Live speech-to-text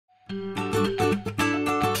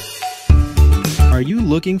Are you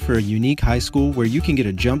looking for a unique high school where you can get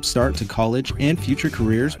a jump start to college and future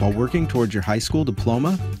careers while working towards your high school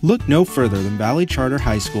diploma? Look no further than Valley Charter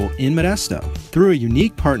High School in Modesto. Through a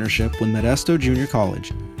unique partnership with Modesto Junior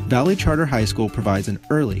College, Valley Charter High School provides an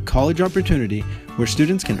early college opportunity where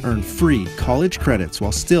students can earn free college credits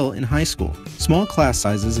while still in high school. Small class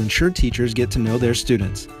sizes ensure teachers get to know their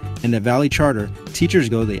students, and at Valley Charter, teachers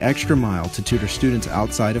go the extra mile to tutor students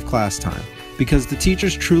outside of class time, because the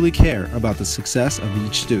teachers truly care about the success of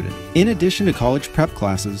each student. In addition to college prep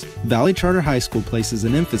classes, Valley Charter High School places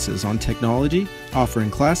an emphasis on technology,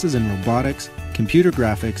 offering classes in robotics, computer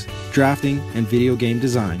graphics, drafting, and video game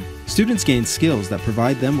design. Students gain skills that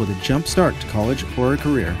provide them with a jump start to college or a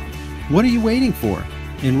career. What are you waiting for?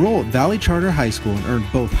 Enroll at Valley Charter High School and earn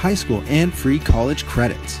both high school and free college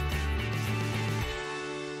credits.